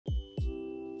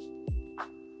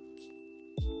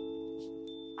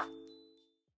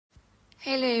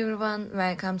Hello everyone,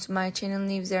 welcome to my channel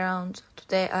Lives Around.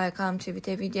 Today I come to with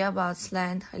a video about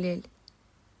Sıla and Halil.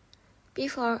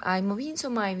 Before I move into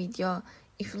my video,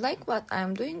 if you like what I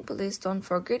am doing, please don't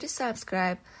forget to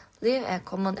subscribe, leave a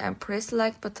comment and press the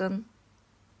like button.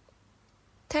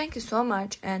 Thank you so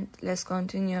much and let's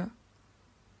continue.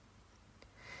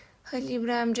 Halil,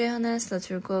 İbrahim, Ceyhan and Sıla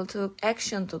Türkoğlu took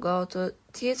action to go to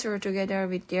theater together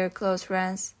with their close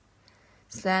friends.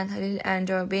 Sıla and Halil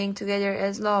enjoy being together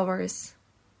as lovers.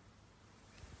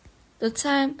 The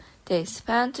time they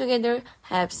spent together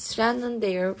helps strengthen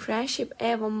their friendship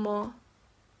even more.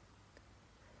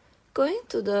 Going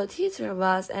to the theater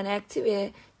was an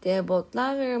activity they both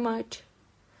loved very much.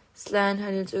 Sıla and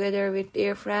Halil, together with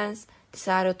their friends,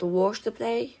 decided to watch the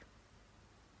play.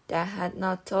 They had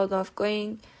not thought of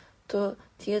going to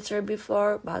theater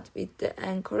before, but with the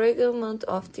encouragement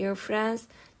of their friends,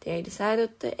 they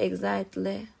decided to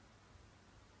excitedly.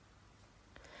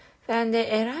 When they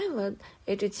arrived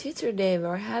at the theater, they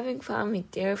were having fun with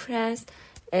their friends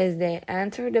as they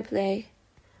entered the play,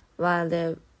 while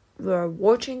they were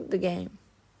watching the game.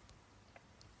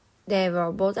 They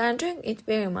were both enjoying it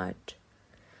very much.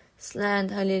 Sıla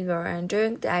and Halil were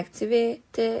enjoying the activity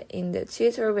in the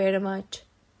theater very much.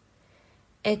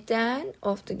 At the end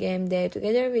of the game, they,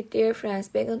 together with their friends,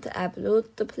 began to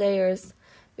applaud the players.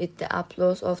 With the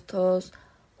applause of those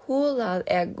who loved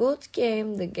a good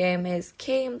game, the game has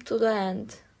came to the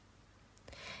end.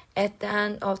 At the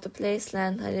end of the play, Sıla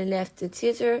and Halil left the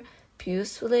theater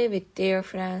peacefully with their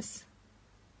friends.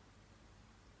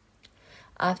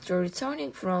 After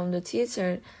returning from the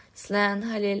theater, Sıla and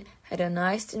Halil had a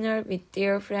nice dinner with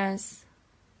their friends.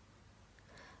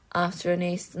 After a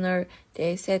nice dinner,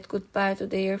 they said goodbye to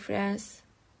their friends.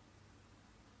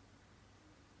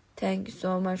 Thank you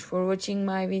so much for watching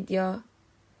my video.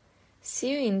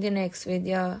 See you in the next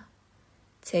video.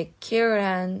 Take care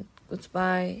and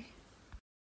goodbye.